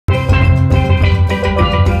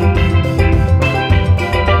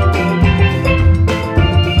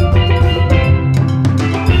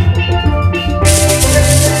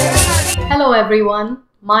everyone,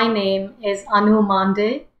 my name is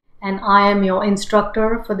Mande and I am your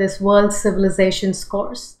instructor for this World Civilizations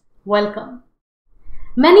course. Welcome.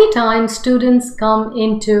 Many times students come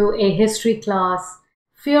into a history class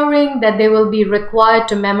fearing that they will be required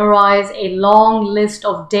to memorize a long list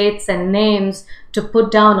of dates and names to put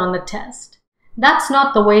down on the test. That's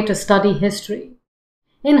not the way to study history.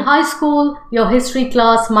 In high school, your history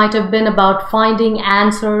class might have been about finding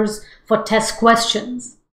answers for test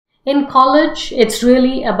questions. In college, it's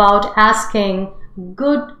really about asking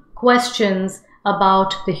good questions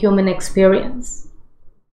about the human experience.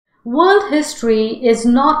 World history is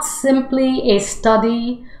not simply a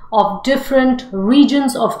study of different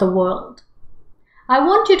regions of the world. I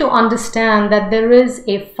want you to understand that there is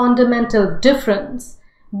a fundamental difference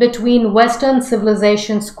between Western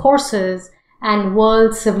civilizations courses and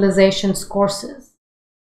world civilizations courses.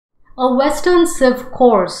 A Western Civ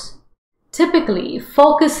course typically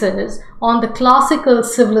focuses on the classical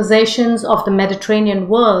civilizations of the Mediterranean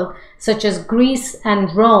world, such as Greece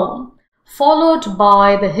and Rome, followed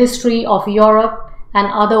by the history of Europe and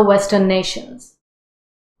other Western nations.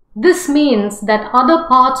 This means that other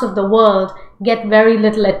parts of the world get very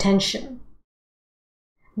little attention.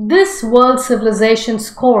 This World Civilizations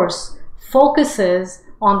course focuses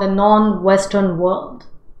on the non-Western world.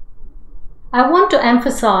 I want to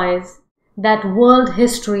emphasize that world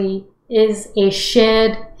history is a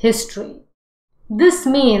shared history. This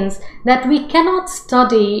means that we cannot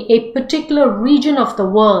study a particular region of the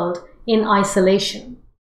world in isolation.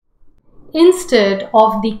 Instead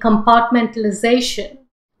of the compartmentalization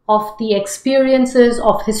of the experiences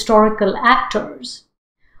of historical actors,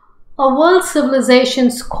 a World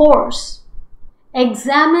Civilizations course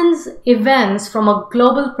examines events from a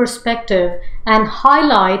global perspective and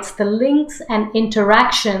highlights the links and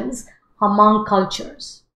interactions among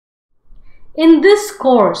cultures. In this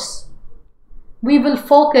course, we will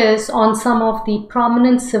focus on some of the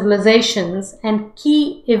prominent civilizations and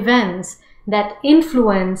key events that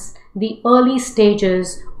influence the early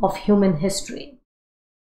stages of human history.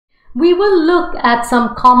 We will look at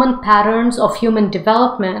some common patterns of human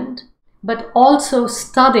development, but also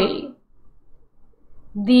study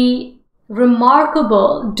the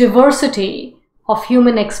remarkable diversity of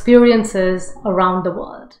human experiences around the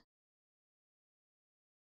world.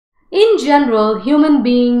 In general, human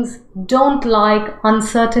beings don't like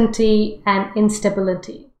uncertainty and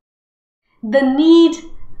instability. The need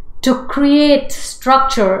to create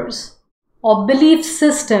structures or belief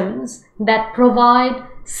systems that provide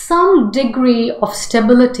some degree of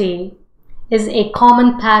stability is a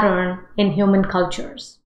common pattern in human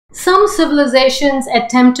cultures. Some civilizations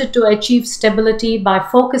attempted to achieve stability by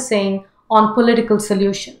focusing on political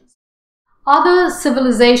solutions. Other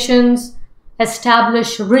civilizations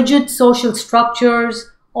established rigid social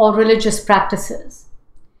structures or religious practices.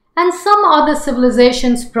 And some other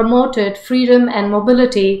civilizations promoted freedom and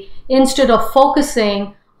mobility instead of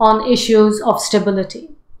focusing on issues of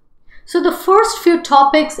stability. So the first few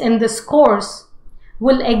topics in this course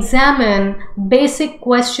will examine basic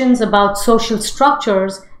questions about social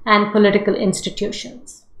structures and political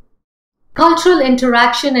institutions. Cultural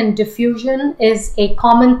interaction and diffusion is a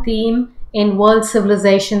common theme in World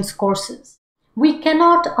Civilizations courses. We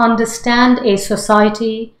cannot understand a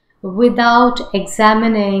society without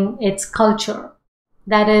examining its culture,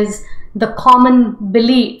 that is, the common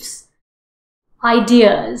beliefs,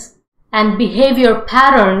 ideas, and behavior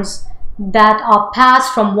patterns that are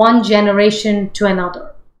passed from one generation to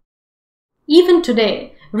another. Even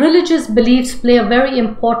today, religious beliefs play a very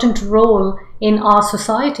important role in our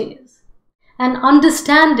societies, and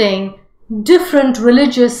understanding different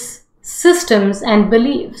religious systems and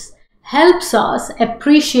beliefs helps us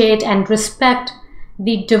appreciate and respect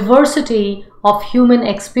the diversity of human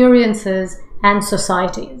experiences and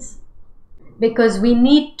societies. Because we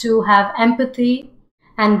need to have empathy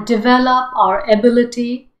and develop our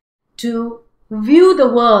ability to view the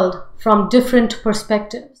world from different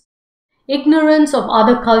perspectives. Ignorance of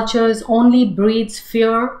other cultures only breeds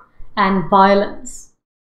fear and violence.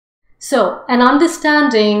 So, an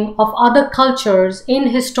understanding of other cultures in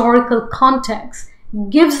historical context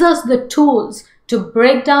gives us the tools to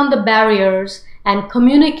break down the barriers and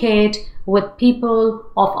communicate with people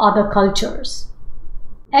of other cultures.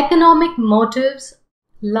 Economic motives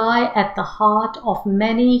lie at the heart of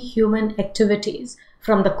many human activities,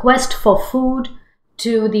 from the quest for food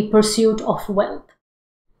to the pursuit of wealth.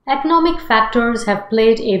 Economic factors have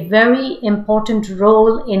played a very important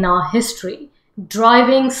role in our history,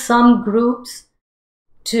 driving some groups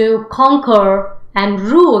to conquer and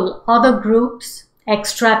rule other groups,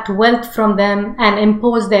 extract wealth from them, and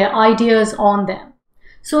impose their ideas on them.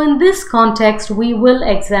 So in this context, we will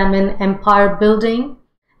examine empire building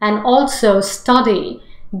and also study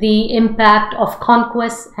the impact of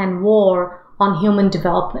conquest and war on human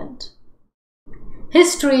development.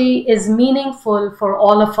 History is meaningful for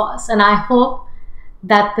all of us, and I hope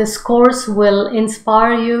that this course will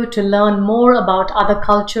inspire you to learn more about other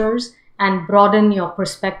cultures and broaden your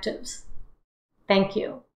perspectives. Thank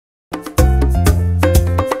you.